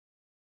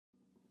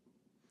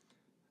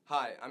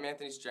Hi, I'm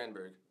Anthony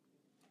Strandberg.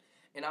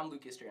 And I'm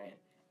Lucas Duran.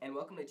 And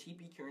welcome to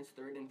TP Current's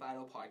third and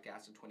final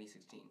podcast of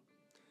 2016.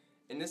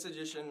 In this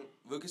edition,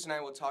 Lucas and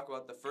I will talk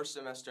about the first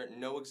semester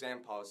no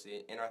exam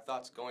policy and our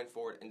thoughts going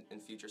forward in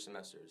future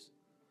semesters.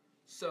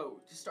 So,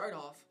 to start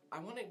off, I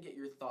want to get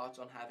your thoughts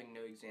on having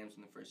no exams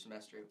in the first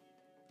semester.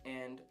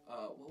 And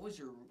what was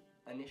your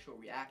initial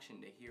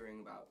reaction to hearing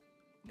about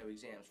no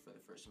exams for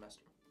the first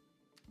semester?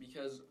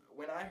 Because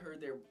when I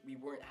heard we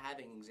weren't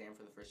having an exam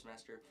for the first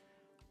semester,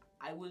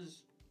 I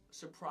was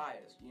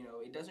surprised.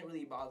 It doesn't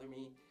really bother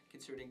me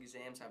considering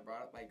exams have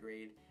brought up my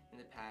grade in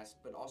the past,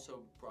 but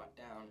also brought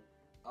down.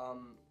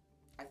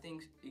 I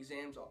think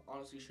exams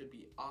honestly should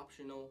be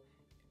optional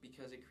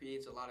because it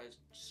creates a lot of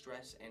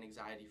stress and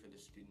anxiety for the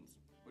students.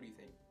 What do you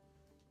think?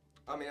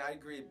 I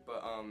agree,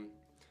 but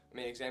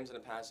exams in the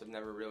past have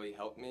never really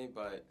helped me,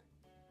 but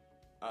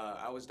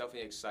I was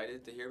definitely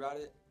excited to hear about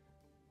it.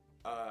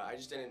 I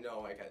just didn't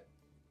know,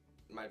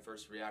 my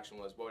first reaction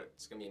was, well,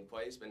 it's going to be in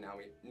place, but now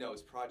we know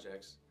it's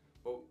projects.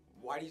 But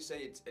why do you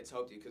say it's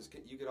helped you? Because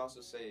you could also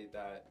say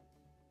that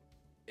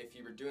if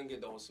you were doing good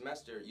the whole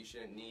semester, you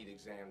shouldn't need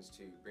exams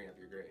to bring up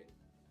your grade.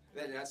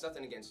 That's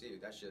nothing against you,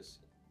 that's just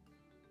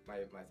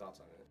my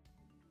thoughts on it.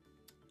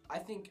 I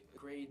think a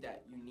grade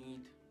that you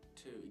need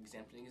to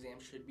exempt an exam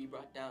should be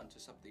brought down to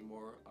something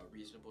more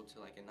reasonable, to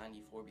like a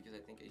 94, because I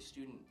think a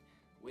student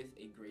with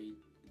a grade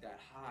that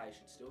high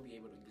should still be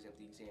able to exempt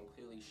the exam,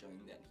 clearly showing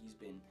that he's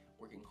been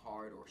working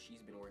hard or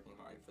she's been working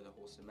hard for the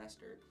whole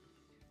semester.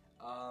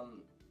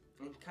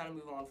 And kind of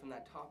move on from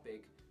that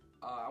topic,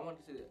 I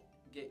wanted to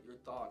get your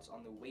thoughts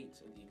on the weights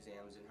of the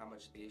exams and how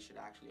much they should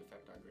actually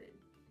affect our grade.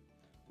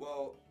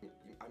 Well,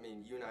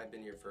 you and I have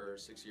been here for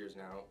 6 years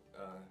now.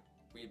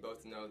 We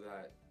both know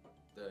that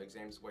the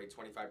exams weigh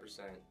 25%,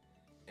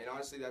 and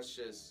honestly that's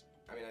just,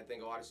 I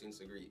think a lot of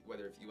students agree,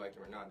 whether if you like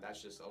them or not,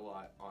 that's just a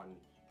lot on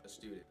a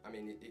student.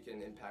 It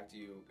can impact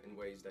you in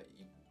ways that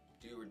you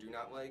do or do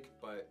not like,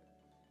 but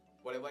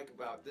what I like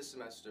about this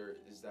semester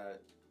is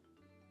that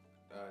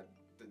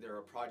there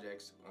are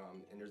projects,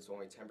 and there's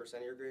only 10%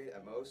 of your grade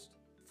at most.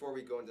 Before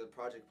we go into the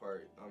project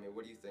part,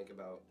 what do you think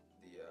about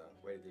the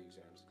weight of the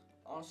exams?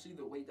 Honestly,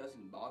 the weight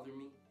doesn't bother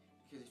me,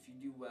 because if you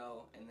do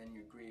well and then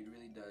your grade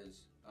really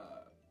does,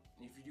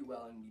 if you do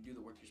well and you do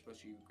the work you're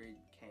supposed to, your grade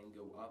can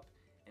go up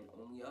and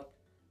only up.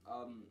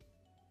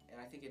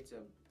 And I think it's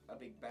a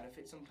big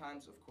benefit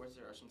sometimes. Of course,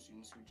 there are some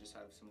students who just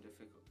have some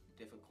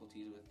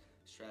difficulties with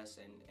stress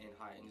and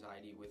high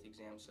anxiety with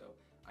exams, so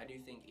I do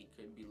think it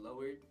could be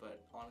lowered,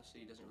 but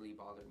honestly, it doesn't really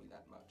bother me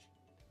that much.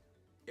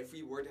 If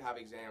we were to have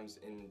exams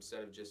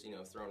instead of just,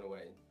 thrown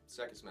away,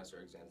 second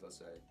semester exams, let's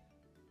say,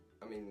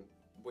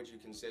 would you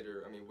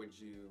consider, would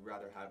you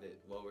rather have it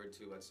lowered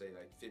to, let's say,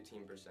 like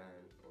 15%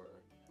 or?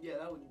 Yeah,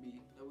 that would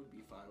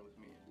be fine with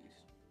me, at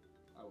least.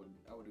 I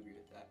would agree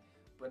with that.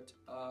 But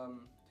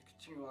to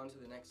continue on to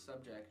the next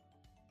subject,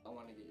 I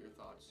want to get your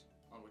thoughts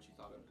on what you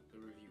thought of the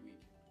review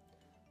week.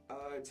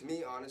 To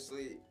me,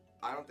 honestly,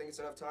 I don't think it's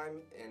enough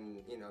time,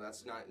 and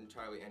that's not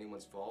entirely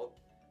anyone's fault,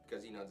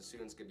 because the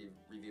students could be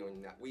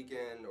reviewing that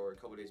weekend or a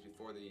couple days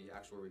before the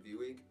actual review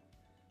week.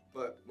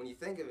 But when you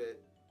think of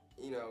it,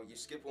 you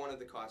skip one of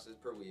the classes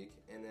per week,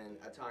 and then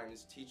at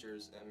times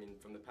teachers,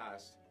 from the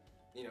past,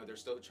 they're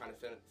still trying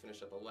to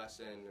finish up a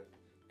lesson,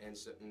 and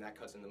that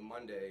cuts into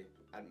Monday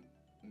at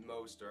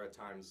most, or at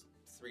times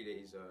 3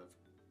 days of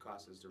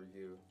classes to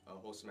review a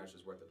whole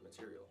semester's worth of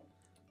material.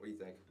 What do you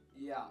think?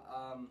 Yeah,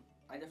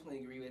 I definitely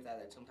agree with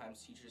that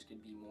sometimes teachers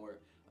could be more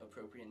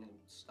appropriate in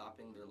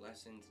stopping their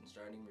lessons and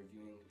starting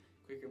reviewing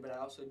quicker, but I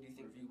also do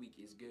think review week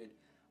is good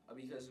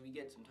because we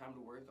get some time to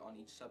work on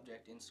each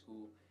subject in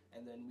school,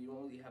 and then we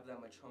don't really have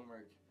that much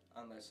homework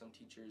unless some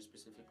teachers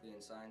specifically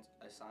assign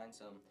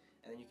some,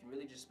 and then you can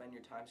really just spend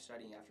your time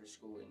studying after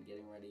school and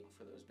getting ready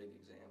for those big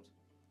exams.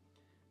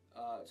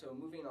 So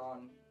moving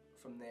on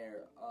from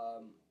there,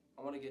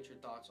 I want to get your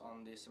thoughts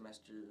on this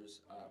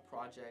semester's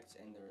projects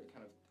and their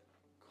kind of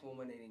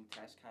culminating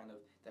test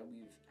that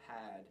we've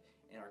had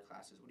in our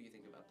classes. What do you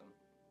think about them?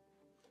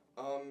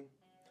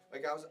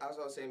 As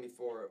I was saying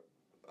before,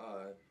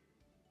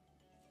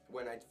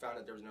 when I found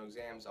out there was no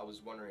exams, I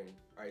was wondering,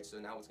 all right, so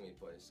now what's going to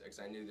be placed? Because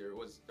I knew there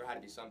had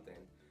to be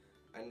something.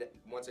 And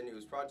once I knew it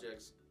was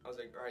projects, I was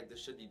like, all right,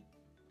 this should be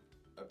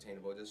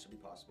obtainable, this should be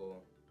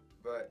possible.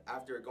 But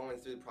after going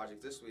through the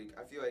project this week,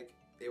 I feel like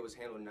it was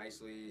handled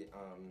nicely,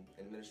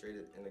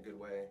 administrated in a good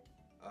way.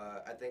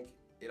 I think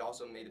it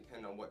also may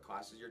depend on what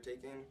classes you're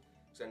taking,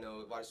 because I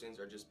know a lot of students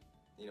are just,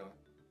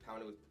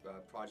 pounded with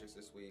projects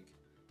this week.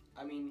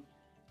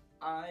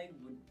 I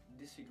would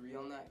disagree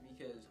on that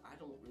because I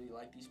don't really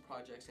like these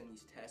projects and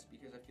these tests,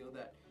 because I feel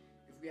that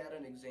if we had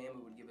an exam,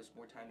 it would give us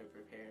more time to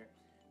prepare.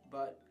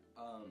 But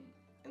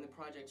and the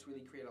projects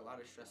really create a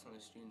lot of stress on the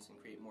students and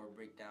create more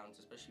breakdowns,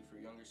 especially for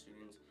younger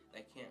students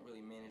that can't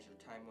really manage their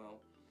time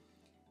well.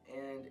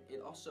 And it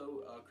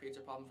also creates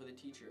a problem for the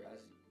teacher,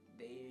 as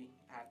they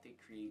have to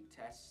create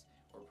tests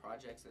or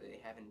projects that they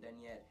haven't done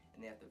yet,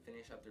 and they have to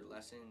finish up their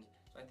lessons.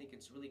 So I think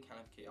it's really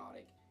kind of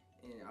chaotic,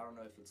 and I don't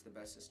know if it's the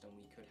best system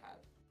we could have.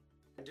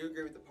 I do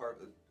agree with the part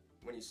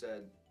when you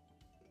said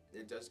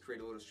it does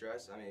create a little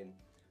stress. I mean,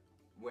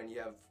 when you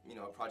have,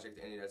 a project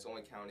ending that's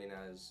only counting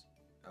as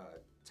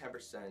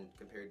 10%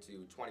 compared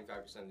to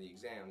 25% of the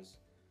exams,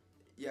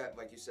 yeah,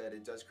 like you said,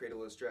 it does create a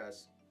little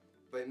stress,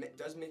 but it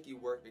does make you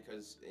work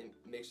because it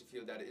makes you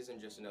feel that it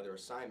isn't just another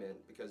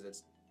assignment because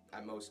it's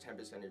at most 10%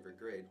 of your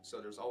grade.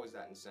 So there's always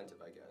that incentive,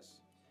 I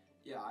guess.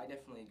 Yeah, I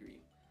definitely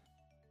agree.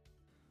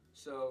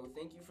 So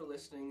thank you for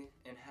listening,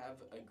 and have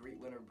a great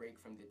winter break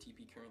from the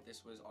TP Current.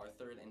 This was our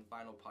third and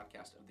final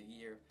podcast of the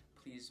year.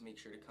 Please make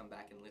sure to come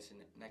back and listen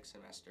next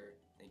semester.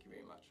 Thank you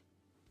very much.